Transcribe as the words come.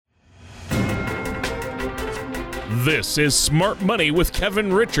This is Smart Money with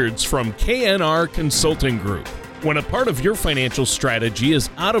Kevin Richards from KNR Consulting Group. When a part of your financial strategy is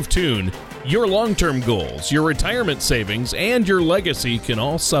out of tune, your long-term goals, your retirement savings, and your legacy can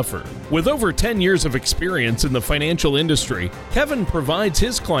all suffer. With over 10 years of experience in the financial industry, Kevin provides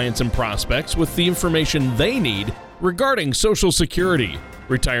his clients and prospects with the information they need regarding Social Security,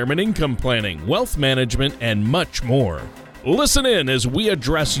 retirement income planning, wealth management, and much more. Listen in as we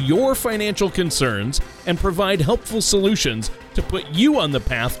address your financial concerns and provide helpful solutions to put you on the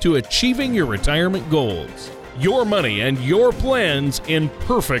path to achieving your retirement goals. Your money and your plans in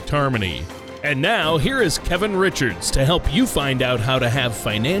perfect harmony. And now, here is Kevin Richards to help you find out how to have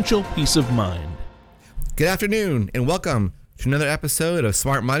financial peace of mind. Good afternoon and welcome to another episode of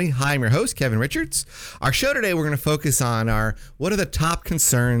Smart Money. Hi, I'm your host, Kevin Richards. Our show today, we're going to focus on what are the top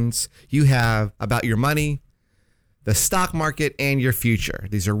concerns you have about your money, the stock market, and your future.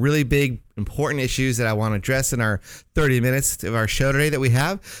 These are really big, important issues that I want to address in our 30 minutes of our show today that we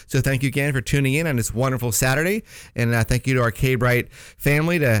have. So thank you again for tuning in on this wonderful Saturday. And thank you to our K-Bright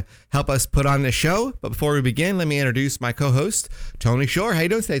family to help us put on this show. But before we begin, let me introduce my co-host, Tony Shore. How you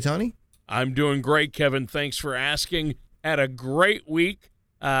doing today, Tony? I'm doing great, Kevin. Thanks for asking. Had a great week.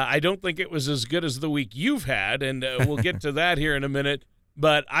 I don't think it was as good as the week you've had, and we'll get to that here in a minute.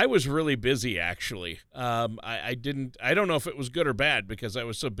 But I was really busy, actually. I don't know if it was good or bad because I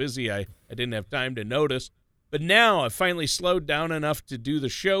was so busy I didn't have time to notice. But now I finally slowed down enough to do the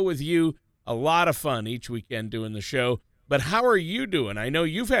show with you. A lot of fun each weekend doing the show. But how are you doing? I know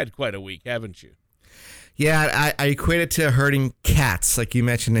you've had quite a week, haven't you? Yeah, I equate it to herding cats, like you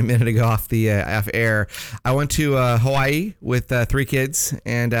mentioned a minute ago off the off air. I went to Hawaii with 3 kids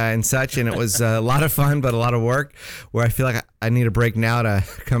and such, and it was a lot of fun, but a lot of work. Where I feel like I need a break now to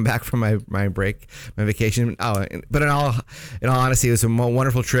come back from my break, my vacation. But in all honesty, it was a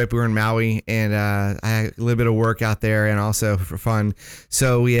wonderful trip. We were in Maui, and I had a little bit of work out there, and also for fun.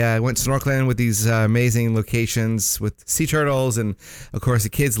 So we went snorkeling with these amazing locations with sea turtles, and of course the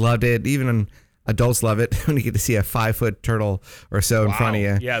kids loved it. Even adults love it when you get to see a 5-foot turtle or so in front of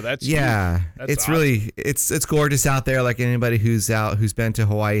you. Yeah, that's it's awesome. Really it's gorgeous out there, like anybody who's been to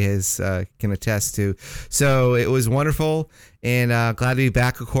Hawaii can attest to. So it was wonderful, and glad to be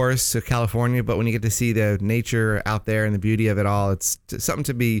back, of course, to California. But when you get to see the nature out there and the beauty of it all, it's something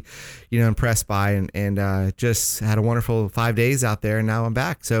to be, impressed by. And just had a wonderful 5 days out there, and now I'm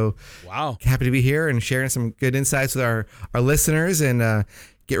back. So wow, happy to be here and sharing some good insights with our listeners and.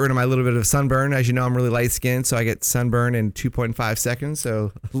 Get rid of my little bit of sunburn. As you know, I'm really light skinned, so I get sunburn in 2.5 seconds,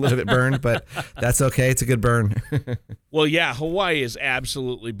 so a little bit burned, but that's okay. It's a good burn. Well, yeah, Hawaii is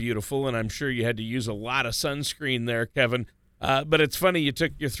absolutely beautiful, and I'm sure you had to use a lot of sunscreen there, Kevin. But it's funny, you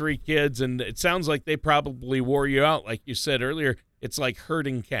took your 3 kids, and it sounds like they probably wore you out, like you said earlier. It's like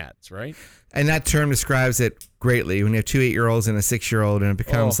herding cats, right? And that term describes it greatly. When you have 2 8-year-olds and a 6-year-old, and it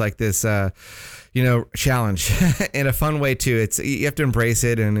becomes like this challenge in a fun way too. You have to embrace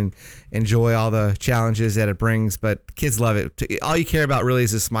it and enjoy all the challenges that it brings, but kids love it. All you care about really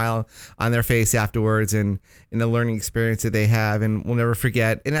is a smile on their face afterwards and the learning experience that they have, and we'll never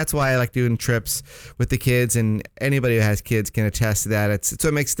forget. And that's why I like doing trips with the kids, and anybody who has kids can attest to that. It's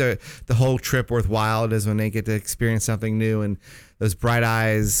what makes the whole trip worthwhile, is when they get to experience something new, and those bright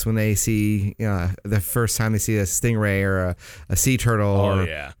eyes when they see, the first time they see a stingray or a sea turtle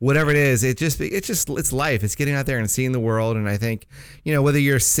whatever it is. It's life. It's getting out there and seeing the world. And I think, whether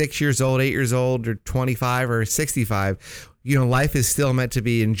you're 6 years old, 8 years old, or 25 or 65, life is still meant to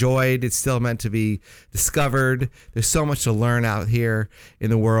be enjoyed. It's still meant to be discovered. There's so much to learn out here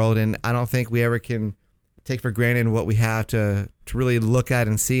in the world. And I don't think we ever can take for granted what we have to really look at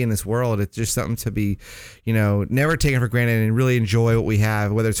and see in this world. It's just something to be, never taken for granted, and really enjoy what we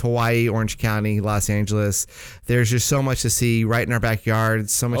have, whether it's Hawaii, Orange County, Los Angeles. There's just so much to see right in our backyard,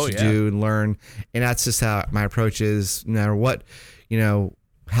 so much to do and learn. And that's just how my approach is, no matter what,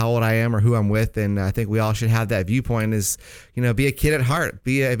 how old I am or who I'm with. And I think we all should have that viewpoint, is, be a kid at heart,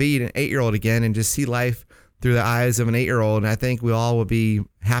 be an 8-year-old again, and just see life through the eyes of an 8-year-old. And I think we all will be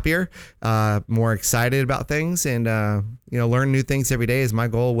happier, more excited about things, and learn new things every day is my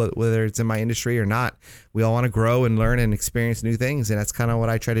goal, whether it's in my industry or not. We all want to grow and learn and experience new things, and that's kind of what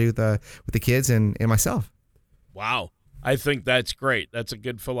I try to do with the kids and myself. Wow, I think that's great. That's a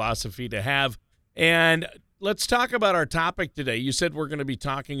good philosophy to have. And let's talk about our topic today. You said we're going to be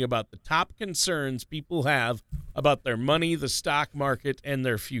talking about the top concerns people have about their money, the stock market, and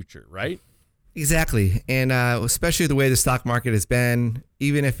their future, right? Exactly. And especially the way the stock market has been,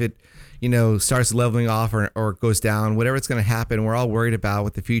 even if it, starts leveling off or goes down, whatever it's going to happen, we're all worried about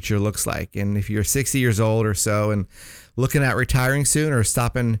what the future looks like. And if you're 60 years old or so and looking at retiring soon or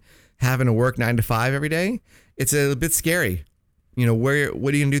stopping having to work 9 to 5 every day, it's a bit scary. What are you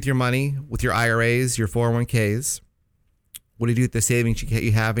going to do with your money, with your IRAs, your 401ks? What do you do with the savings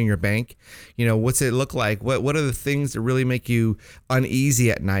you have in your bank? What's it look like? What are the things that really make you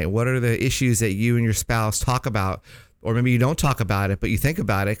uneasy at night? What are the issues that you and your spouse talk about? Or maybe you don't talk about it, but you think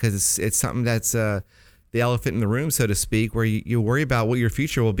about it because it's something that's the elephant in the room, so to speak, where you worry about what your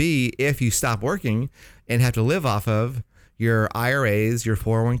future will be if you stop working and have to live off of your IRAs, your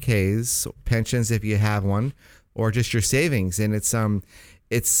 401ks, pensions if you have one, or just your savings. And it's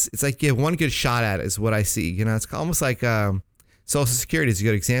like you have one good shot at it is what I see. It's almost like Social Security is a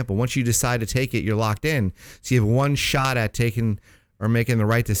good example. Once you decide to take it, you're locked in. So you have one shot at taking or making the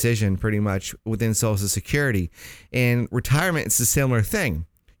right decision pretty much within Social Security. And retirement, it's a similar thing.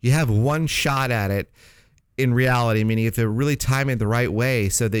 You have one shot at it in reality, meaning you have to really time it the right way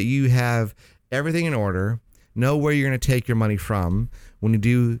so that you have everything in order, know where you're going to take your money from when you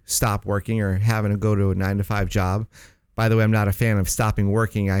do stop working or having to go to a 9 to 5 job. By the way, I'm not a fan of stopping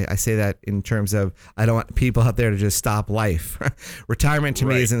working. I say that in terms of I don't want people out there to just stop life. Retirement to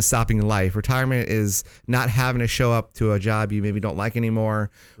me isn't stopping life. Retirement is not having to show up to a job you maybe don't like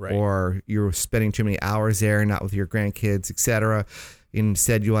anymore, or you're spending too many hours there, not with your grandkids, etc.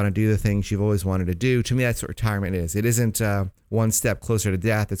 Instead, you want to do the things you've always wanted to do. To me, that's what retirement is. It isn't one step closer to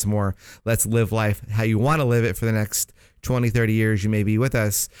death. It's more, let's live life how you want to live it for the next 20, 30 years you may be with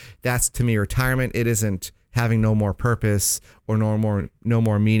us. That's, to me, retirement. It isn't having no more purpose or no more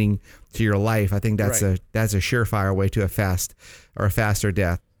meaning to your life. I think that's a surefire way to a faster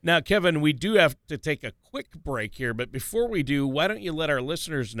death. Now, Kevin, we do have to take a quick break here, but before we do, why don't you let our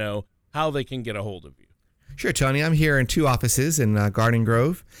listeners know how they can get a hold of you? Sure, Tony. I'm here in 2 offices in Garden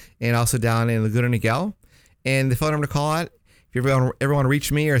Grove and also down in Laguna Niguel. And the phone number to call out, if you ever want to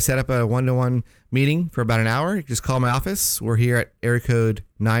reach me or set up a one-to-one meeting for about an hour, just call my office. We're here at area code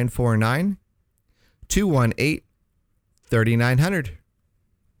 949-218-3900.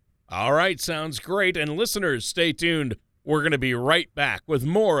 All right, sounds great. And listeners, stay tuned. We're going to be right back with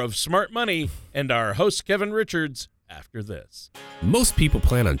more of Smart Money and our host, Kevin Richards, after this. Most people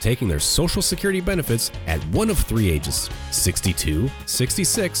plan on taking their Social Security benefits at one of 3 ages, 62,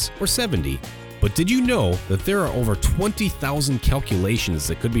 66, or 70. But did you know that there are over 20,000 calculations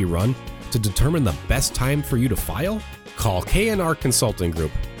that could be run to determine the best time for you to file? Call KNR Consulting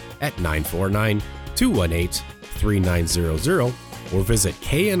Group at 949-218-3900 or visit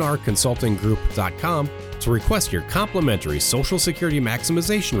knrconsultinggroup.com to request your complimentary Social Security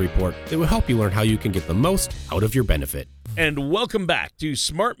Maximization Report that will help you learn how you can get the most out of your benefit. And welcome back to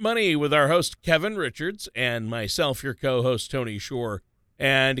Smart Money with our host, Kevin Richards, and myself, your co-host, Tony Shore.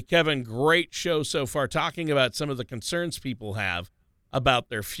 And Kevin, great show so far, talking about some of the concerns people have about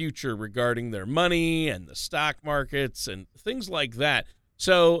their future regarding their money and the stock markets and things like that.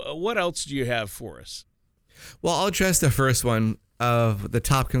 So what else do you have for us? Well, I'll address the first one of the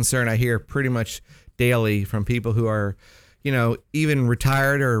top concern I hear pretty much daily from people who are, even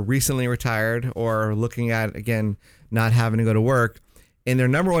retired or recently retired or looking at, again, not having to go to work. And their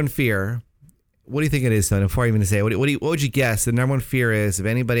number one fear, what do you think it is, Tony? Before I even say it, what would you guess the number one fear is of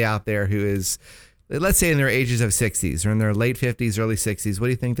anybody out there who is, let's say in their ages of 60s or in their late 50s, early 60s? What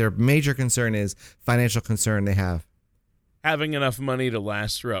do you think their major concern is, financial concern they have? Having enough money to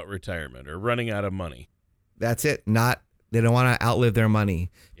last throughout retirement or running out of money. That's it. They don't want to outlive their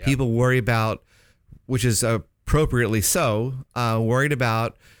money. Yep. People worry about, which is appropriately so, worried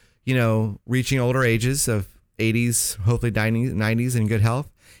about, reaching older ages of 80s, hopefully 90s in good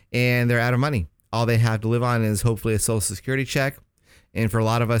health, and they're out of money. All they have to live on is hopefully a Social Security check. And for a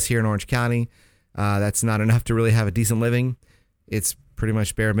lot of us here in Orange County, that's not enough to really have a decent living. It's pretty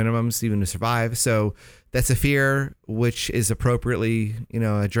much bare minimums even to survive. So that's a fear which is appropriately,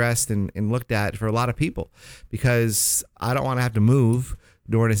 addressed and looked at for a lot of people, because I don't want to have to move,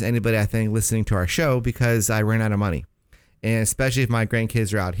 nor does anybody, I think, listening to our show, because I ran out of money. And especially if my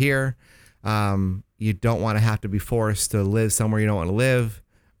grandkids are out here, you don't want to have to be forced to live somewhere you don't want to live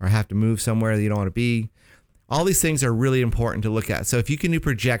or have to move somewhere that you don't want to be. All these things are really important to look at. So if you can do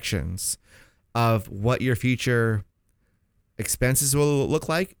projections of what your future expenses will look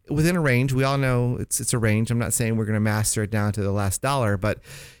like within a range, we all know it's a range. I'm not saying we're going to master it down to the last dollar, but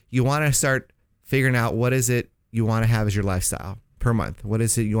you want to start figuring out what is it you want to have as your lifestyle per month. What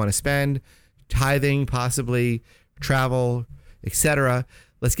is it you want to spend? Tithing, possibly, travel, etc.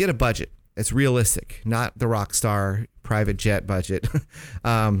 Let's get a budget. It's realistic, not the rock star private jet budget.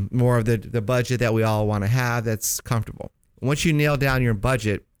 More of the budget that we all want to have that's comfortable. Once you nail down your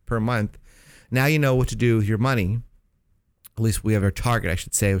budget per month, now you know what to do with your money. At least we have our target, I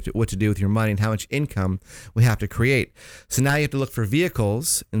should say, what to do with your money and how much income we have to create. So now you have to look for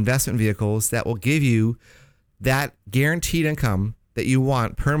vehicles, investment vehicles that will give you that guaranteed income that you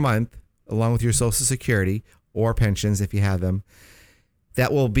want per month, along with your Social Security or pensions if you have them,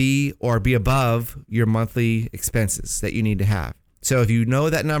 that will be or be above your monthly expenses that you need to have. So if you know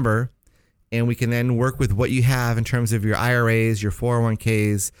that number, and we can then work with what you have in terms of your IRAs, your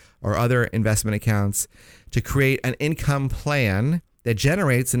 401ks, or other investment accounts to create an income plan that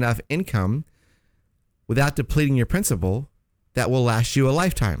generates enough income without depleting your principal that will last you a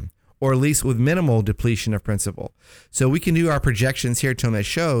lifetime, or at least with minimal depletion of principal. So we can do our projections here, Tom, that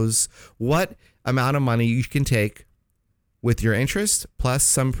shows what amount of money you can take with your interest plus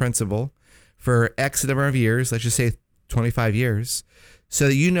some principal for X number of years, let's just say 25 years, so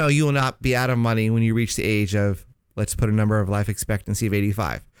that you know you will not be out of money when you reach the age of, let's put a number of life expectancy of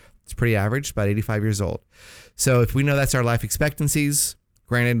 85. It's pretty average, about 85 years old. So if we know that's our life expectancies,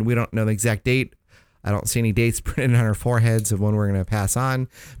 granted, we don't know the exact date. I don't see any dates printed on our foreheads of when we're going to pass on,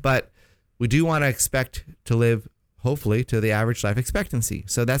 but we do want to expect to live, hopefully, to the average life expectancy.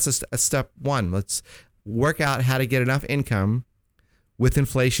 So that's a step one. Let's work out how to get enough income with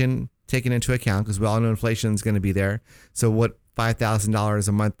inflation taken into account, because we all know inflation is going to be there. So what $5,000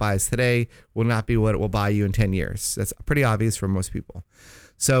 a month buys today will not be what it will buy you in 10 years. That's pretty obvious for most people.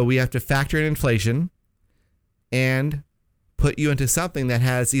 So we have to factor in inflation and put you into something that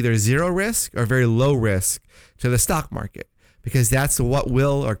has either zero risk or very low risk to the stock market, because that's what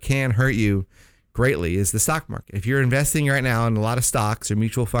will or can hurt you greatly is the stock market. If you're investing right now in a lot of stocks or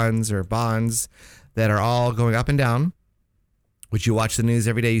mutual funds or bonds that are all going up and down, which you watch the news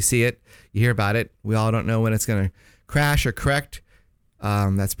every day, you see it, you hear about it. We all don't know when it's going to crash or correct.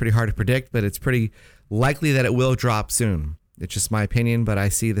 That's pretty hard to predict, but it's pretty likely that it will drop soon. It's just my opinion, but I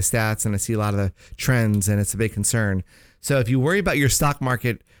see the stats and I see a lot of the trends, and it's a big concern. So if you worry about your stock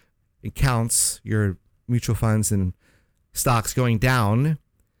market accounts, your mutual funds and stocks going down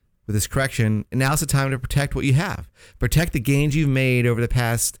with this correction, now's the time to protect what you have. Protect the gains you've made over the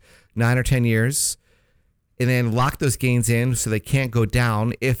past 9 or 10 years, and then lock those gains in so they can't go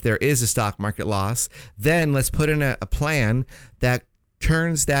down if there is a stock market loss. Then let's put in a plan that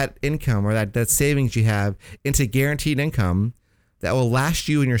turns that income or that savings you have into guaranteed income that will last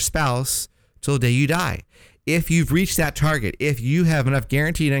you and your spouse till the day you die. If you've reached that target, if you have enough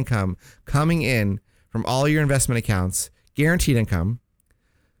guaranteed income coming in from all your investment accounts, guaranteed income,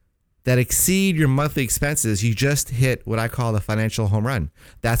 that exceed your monthly expenses, you just hit what I call the financial home run.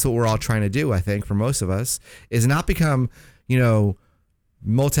 That's what we're all trying to do, I think, for most of us, is not become,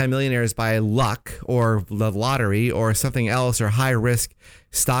 multimillionaires by luck or the lottery or something else or high risk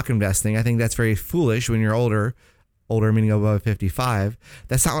stock investing. I think that's very foolish when you're older meaning above 55.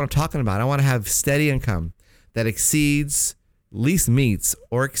 That's not what I'm talking about. I want to have steady income that exceeds, at least meets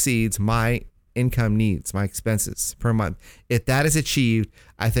or exceeds my income needs, my expenses per month. If that is achieved,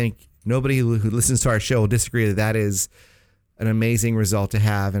 I think nobody who listens to our show will disagree that that is an amazing result to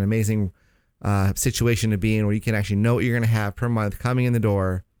have, an amazing situation to be in, where you can actually know what you're going to have per month coming in the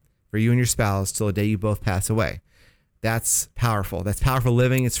door for you and your spouse till the day you both pass away. That's powerful. That's powerful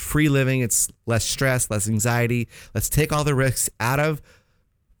living. It's free living. It's less stress, less anxiety. Let's take all the risks out of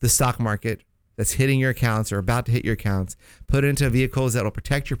the stock market that's hitting your accounts or about to hit your accounts. Put it into vehicles that will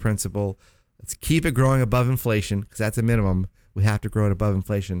protect your principal. Let's keep it growing above inflation, because that's a minimum. We have to grow it above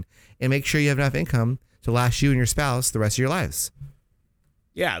inflation, and make sure you have enough income to last you and your spouse the rest of your lives.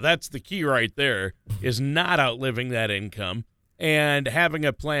 Yeah, that's the key right there, is not outliving that income and having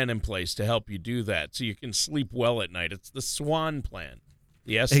a plan in place to help you do that so you can sleep well at night. It's the SWAN plan,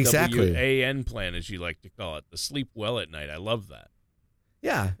 the SWAN plan, as you like to call it, the sleep well at night. I love that.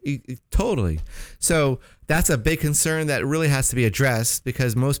 Yeah, totally. So that's a big concern that really has to be addressed,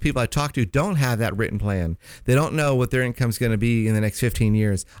 because most people I talk to don't have that written plan. They don't know what their income is going to be in the next 15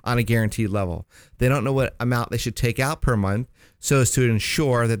 years on a guaranteed level. They don't know what amount they should take out per month so as to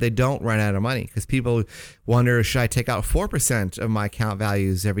ensure that they don't run out of money. Because people wonder, should I take out 4% of my account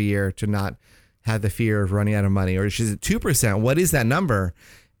values every year to not have the fear of running out of money? Or is it 2%? What is that number?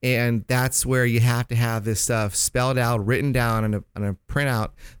 And that's where you have to have this stuff spelled out, written down on a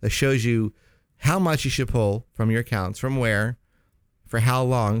printout that shows you how much you should pull from your accounts, from where, for how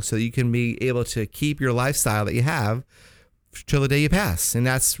long, so that you can be able to keep your lifestyle that you have till the day you pass. And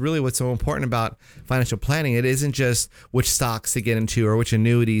that's really what's so important about financial planning. It isn't just which stocks to get into or which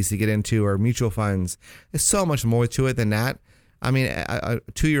annuities to get into or mutual funds. There's so much more to it than that. I mean, a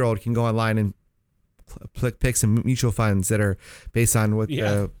 2-year-old can go online and pick some mutual funds that are based on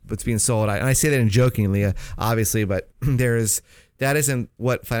what's being sold. And I say that jokingly, obviously, but there's that isn't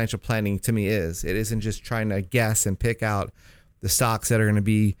what financial planning to me is. It isn't just trying to guess and pick out the stocks that are going to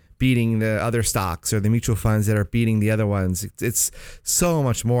be beating the other stocks or the mutual funds that are beating the other ones. It's so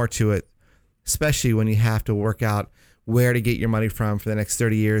much more to it, especially when you have to work out where to get your money from for the next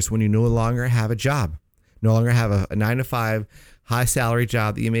 30 years when you no longer have a job, no longer have a 9-to-5 high salary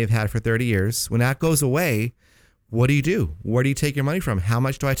job that you may have had for 30 years. When that goes away, what do you do? Where do you take your money from? How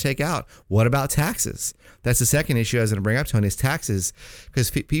much do I take out? What about taxes? That's the second issue I was going to bring up, Tony, is taxes, because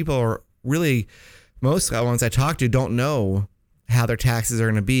people are really, most ones I talk to don't know how their taxes are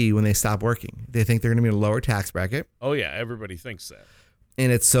going to be when they stop working. They think they're going to be in a lower tax bracket. Oh, yeah. Everybody thinks that. And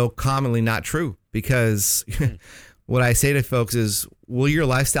it's so commonly not true, because what I say to folks is, will your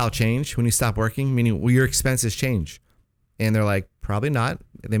lifestyle change when you stop working? Meaning, will your expenses change? And they're like, probably not.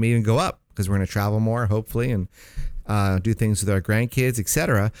 They may even go up because we're going to travel more, hopefully, and do things with our grandkids,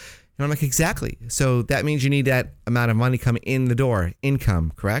 etc. And I'm like, exactly. So that means you need that amount of money coming in the door,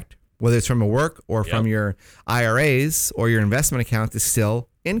 income, correct? Whether it's from a work or from your IRAs or your investment account, is still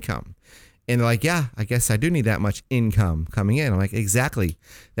income. And they're like, yeah, I guess I do need that much income coming in. I'm like, exactly.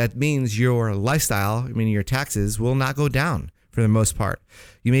 That means your lifestyle, meaning your taxes, will not go down for the most part.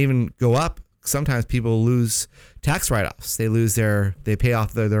 You may even go up. Sometimes people lose tax write-offs. They pay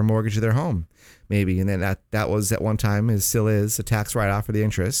off their mortgage of their home, maybe. And then that was at one time, still is, a tax write-off for the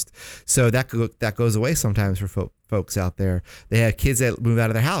interest. So that goes away sometimes for folks out there. They have kids that move out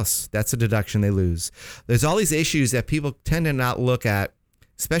of their house. That's a deduction they lose. There's all these issues that people tend to not look at,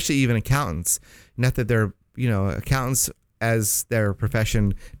 especially even accountants. Not that they're, accountants, as their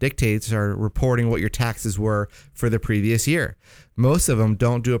profession dictates, are reporting what your taxes were for the previous year. Most of them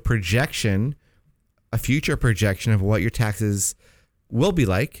don't do a future projection of what your taxes will be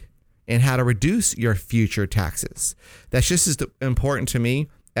like and how to reduce your future taxes. That's just as important to me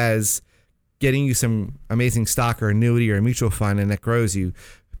as getting you some amazing stock or annuity or a mutual fund, and that grows your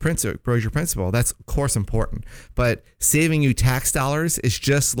principal. That's of course important. But saving you tax dollars is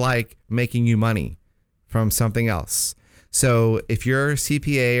just like making you money from something else. So if your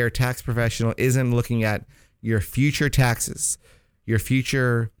CPA or tax professional isn't looking at your future taxes, your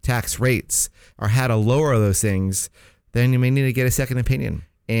future tax rates, or how to lower those things, then you may need to get a second opinion.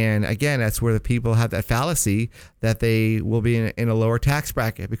 And again, that's where the people have that fallacy that they will be in a lower tax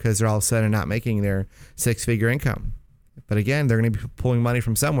bracket because they're all of a sudden not making their 6-figure income. But again, they're going to be pulling money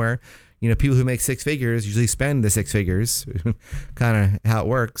from somewhere. People who make 6 figures usually spend the 6 figures, kind of how it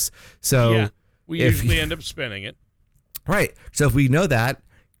works. So yeah, we usually end up spending it. Right. So if we know that,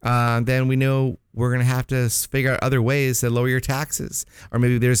 then we know we're going to have to figure out other ways to lower your taxes. Or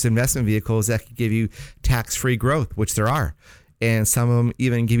maybe there's investment vehicles that could give you tax-free growth, which there are. And some of them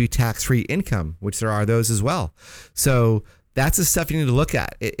even give you tax-free income, which there are those as well. So that's the stuff you need to look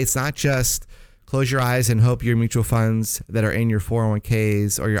at. It's not just close your eyes and hope your mutual funds that are in your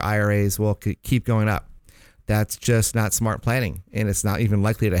 401ks or your IRAs will keep going up. That's just not smart planning. And it's not even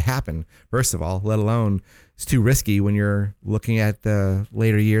likely to happen, first of all, let alone it's too risky when you're looking at the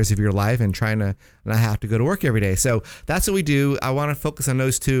later years of your life and trying to not have to go to work every day. So that's what we do. I want to focus on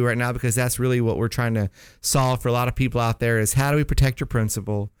those two right now because that's really what we're trying to solve for a lot of people out there is how do we protect your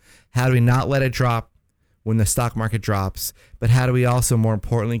principal? How do we not let it drop when the stock market drops? But how do we also, more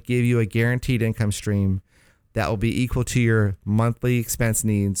importantly, give you a guaranteed income stream that will be equal to your monthly expense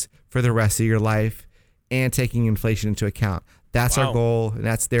needs for the rest of your life and taking inflation into account? That's our goal. And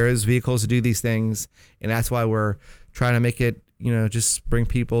there is vehicles to do these things. And that's why we're trying to make it, just bring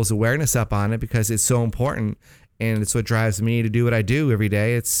people's awareness up on it because it's so important. And it's what drives me to do what I do every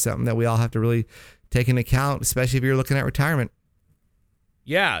day. It's something that we all have to really take into account, especially if you're looking at retirement.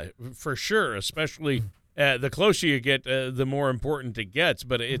 Yeah, for sure. Especially the closer you get, the more important it gets.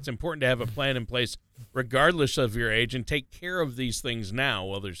 But it's important to have a plan in place regardless of your age and take care of these things now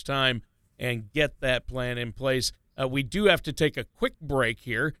while there's time and get that plan in place. We do have to take a quick break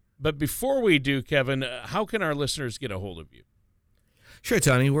here, but before we do, Kevin, how can our listeners get a hold of you? Sure,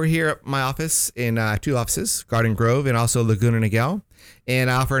 Tony. We're here at my office in 2 offices, Garden Grove and also Laguna Niguel,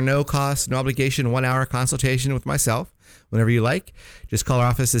 and I offer no cost, no obligation, 1-hour consultation with myself whenever you like. Just call our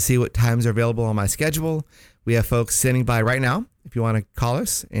office to see what times are available on my schedule. We have folks sitting by right now. If you want to call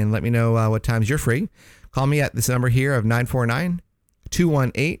us and let me know what times you're free, call me at this number here of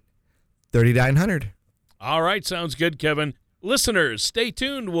 949-218-3900. All right, sounds good, Kevin. Listeners, stay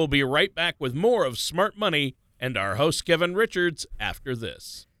tuned. We'll be right back with more of Smart Money and our host, Kevin Richards, after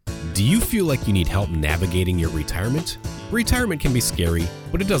this. Do you feel like you need help navigating your retirement? Retirement can be scary,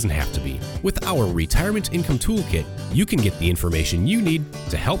 but it doesn't have to be. With our Retirement Income Toolkit, you can get the information you need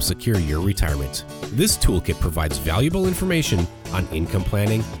to help secure your retirement. This toolkit provides valuable information on income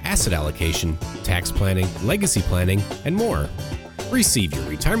planning, asset allocation, tax planning, legacy planning, and more. Receive your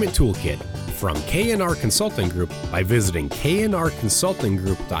retirement toolkit from KNR Consulting Group by visiting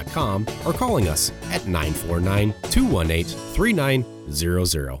knrconsultinggroup.com or calling us at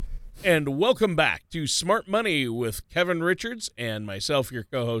 949-218-3900. And welcome back to Smart Money with Kevin Richards and myself, your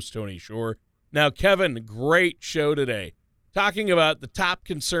co-host, Tony Shore. Now, Kevin, great show today. Talking about the top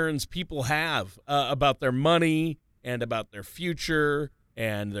concerns people have about their money and about their future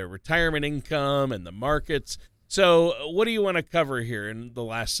and their retirement income and the markets. So what do you want to cover here in the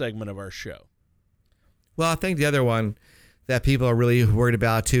last segment of our show? Well, I think the other one that people are really worried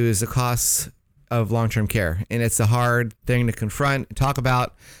about, too, is the costs of long-term care. And it's a hard thing to confront and talk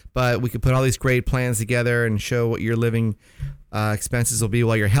about, but we could put all these great plans together and show what your living expenses will be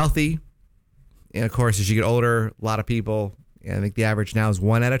while you're healthy. And, of course, as you get older, a lot of people, I think the average now is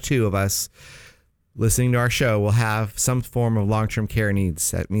 1 out of 2 of us listening to our show will have some form of long-term care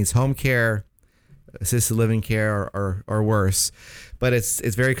needs. That means home care, assisted living care, or worse. But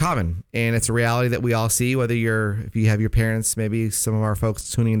it's very common, and it's a reality that we all see, whether if you have your parents, maybe some of our folks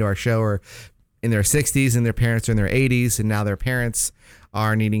tuning into our show are in their 60s and their parents are in their 80s, and now their parents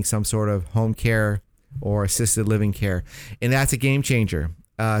are needing some sort of home care or assisted living care. And that's a game changer.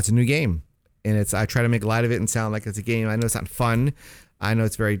 It's a new game. And I try to make light of it and sound like it's a game. I know it's not fun. I know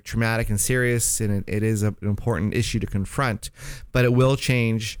it's very traumatic and serious, and it is an important issue to confront. But it will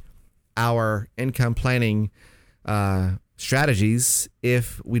change our income planning strategies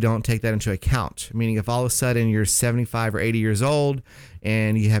if we don't take that into account. Meaning, if all of a sudden you're 75 or 80 years old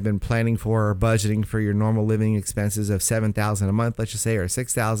and you have been planning for or budgeting for your normal living expenses of $7,000 a month, let's just say, or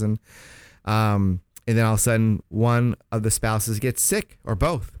 $6,000, and then all of a sudden one of the spouses gets sick or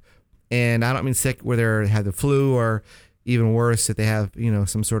both. And I don't mean sick where they have the flu, or even worse, if they have,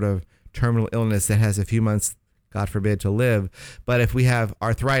 some sort of terminal illness that has a few months, God forbid, to live. But if we have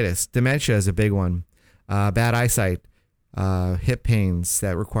arthritis, dementia is a big one, bad eyesight, hip pains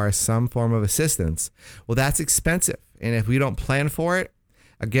that require some form of assistance, well, that's expensive. And if we don't plan for it,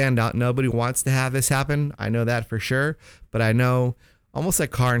 again, nobody wants to have this happen. I know that for sure. But I know, almost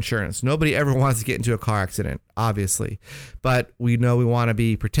like car insurance, nobody ever wants to get into a car accident, obviously. But we know we want to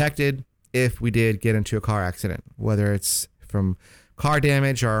be protected if we did get into a car accident, whether it's from car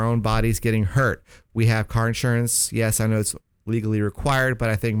damage or our own bodies getting hurt. We have car insurance. Yes, I know it's legally required, but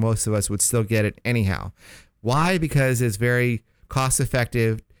I think most of us would still get it anyhow. Why? Because it's very cost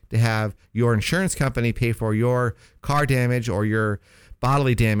effective to have your insurance company pay for your car damage or your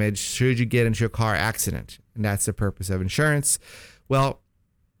bodily damage should you get into a car accident. And that's the purpose of insurance. Well,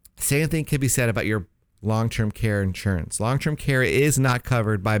 same thing can be said about your long-term care insurance. Long-term care is not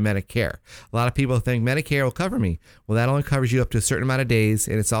covered by Medicare. A lot of people think Medicare will cover me. Well, that only covers you up to a certain amount of days,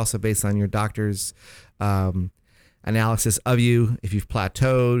 and it's also based on your doctor's analysis of you. If you've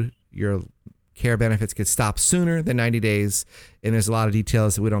plateaued, your care benefits could stop sooner than 90 days, and there's a lot of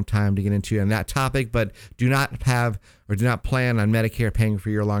details that we don't have time to get into on that topic, but do not plan on Medicare paying for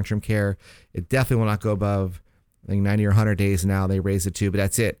your long-term care. It definitely will not go above, I think, 90 or 100 days now. They raise it to, but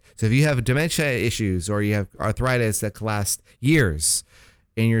that's it. So if you have dementia issues or you have arthritis that can last years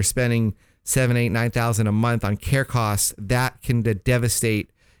and you're spending $7,000, $8,000, $9,000 a month on care costs, that can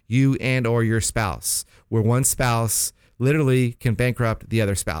devastate you and or your spouse, where one spouse literally can bankrupt the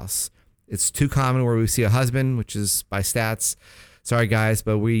other spouse. It's too common where we see a husband, which is by stats, sorry guys,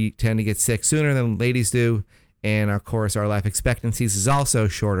 but we tend to get sick sooner than ladies do. And of course, our life expectancies is also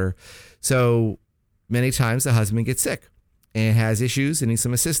shorter. So many times the husband gets sick and has issues and needs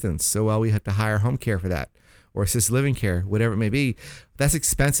some assistance. So, well, we have to hire home care for that or assisted living care, whatever it may be. That's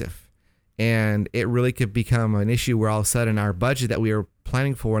expensive. And it really could become an issue where all of a sudden our budget that we are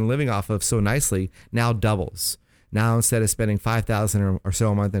planning for and living off of so nicely now doubles. Now, instead of spending $5,000 or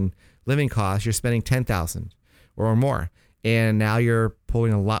so a month in living costs, you're spending $10,000 or more. And now you're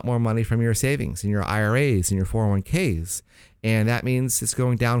pulling a lot more money from your savings and your IRAs and your 401ks. And that means it's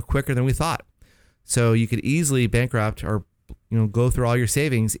going down quicker than we thought. So you could easily bankrupt or go through all your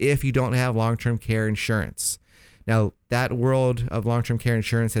savings if you don't have long-term care insurance. Now, that world of long-term care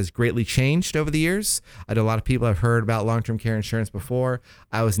insurance has greatly changed over the years. I know a lot of people have heard about long-term care insurance before.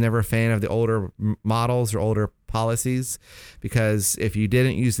 I was never a fan of the older models or older policies because if you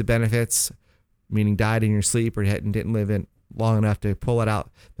didn't use the benefits, meaning died in your sleep or didn't live in long enough to pull it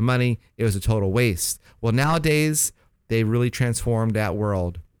out the money, it was a total waste. Well, nowadays, they really transformed that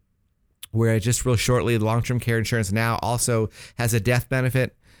world, where just real shortly, long-term care insurance now also has a death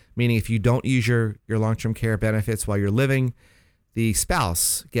benefit, meaning if you don't use your long-term care benefits while you're living, the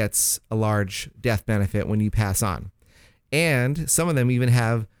spouse gets a large death benefit when you pass on. And some of them even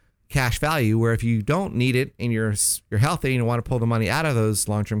have cash value, where if you don't need it and you're healthy and you want to pull the money out of those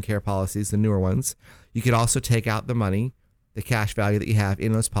long-term care policies, the newer ones, you could also take out the money the cash value that you have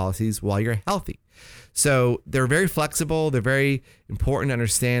in those policies while you're healthy. So they're very flexible. They're very important to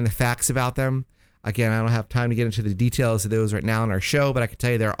understand the facts about them. Again, I don't have time to get into the details of those right now in our show, but I can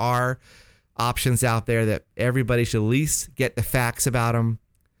tell you there are options out there that everybody should at least get the facts about them,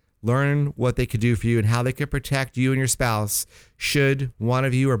 learn what they could do for you and how they could protect you and your spouse should one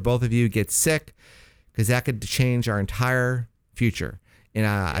of you or both of you get sick, because that could change our entire future.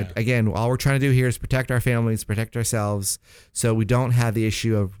 And again, all we're trying to do here is protect our families, protect ourselves, so we don't have the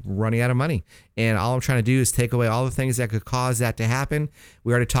issue of running out of money. And all I'm trying to do is take away all the things that could cause that to happen.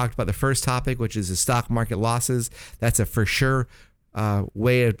 We already talked about the first topic, which is the stock market losses. That's a for sure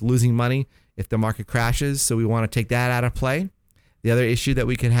way of losing money if the market crashes. So we want to take that out of play. The other issue that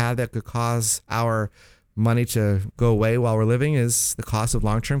we could have that could cause our money to go away while we're living is the cost of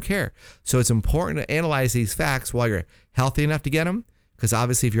long-term care. So it's important to analyze these facts while you're healthy enough to get them, because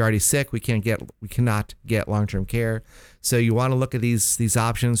obviously if you're already sick, we cannot get long-term care. So you want to look at these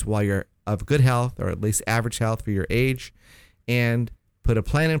options while you're of good health, or at least average health for your age, and put a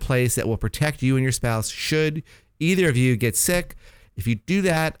plan in place that will protect you and your spouse should either of you get sick. If you do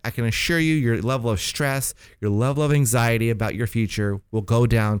that, I can assure you your level of stress, your level of anxiety about your future will go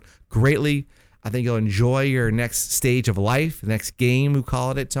down greatly. I think you'll enjoy your next stage of life, the next game, we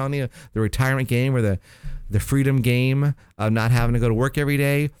call it, Tony, the retirement game, or the freedom game of not having to go to work every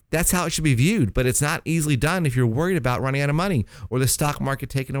day. That's how it should be viewed, but it's not easily done if you're worried about running out of money, or the stock market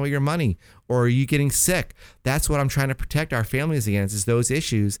taking away your money, or you getting sick. That's what I'm trying to protect our families against, is those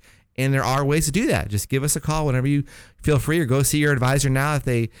issues. And there are ways to do that. Just give us a call whenever you feel free, or go see your advisor now if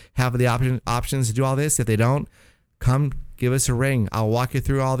they have the options to do all this. If they don't, come give us a ring. I'll walk you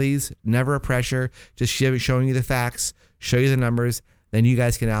through all these. Never a pressure. Just showing you the facts, show you the numbers. Then you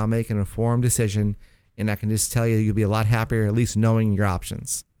guys can now make an informed decision. And I can just tell you, you'll be a lot happier, at least knowing your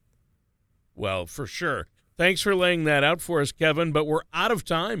options. Well, for sure. Thanks for laying that out for us, Kevin. But we're out of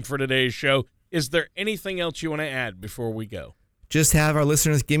time for today's show. Is there anything else you want to add before we go? Just have our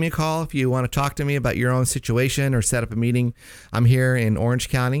listeners give me a call if you want to talk to me about your own situation or set up a meeting. I'm here in Orange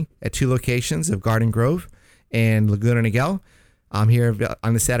County at 2 locations of Garden Grove and Laguna Niguel. I'm here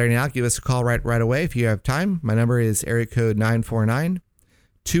on the Saturday now. Give us a call right away if you have time. My number is area code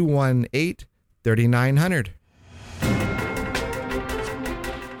 949-218-3900.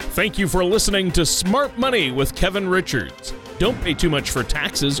 Thank you for listening to Smart Money with Kevin Richards. Don't pay too much for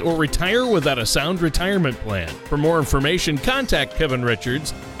taxes or retire without a sound retirement plan. For more information, contact Kevin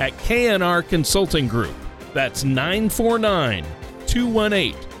Richards at KNR Consulting Group. That's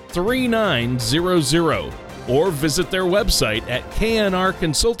 949-218-3900. Or visit their website at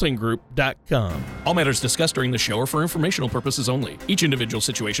knrconsultinggroup.com. All matters discussed during the show are for informational purposes only. Each individual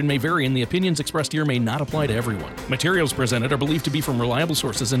situation may vary, and the opinions expressed here may not apply to everyone. Materials presented are believed to be from reliable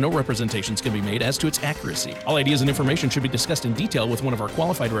sources, and no representations can be made as to its accuracy. All ideas and information should be discussed in detail with one of our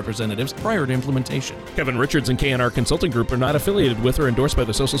qualified representatives prior to implementation. Kevin Richards and KNR Consulting Group are not affiliated with or endorsed by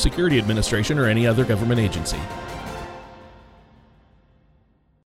the Social Security Administration or any other government agency.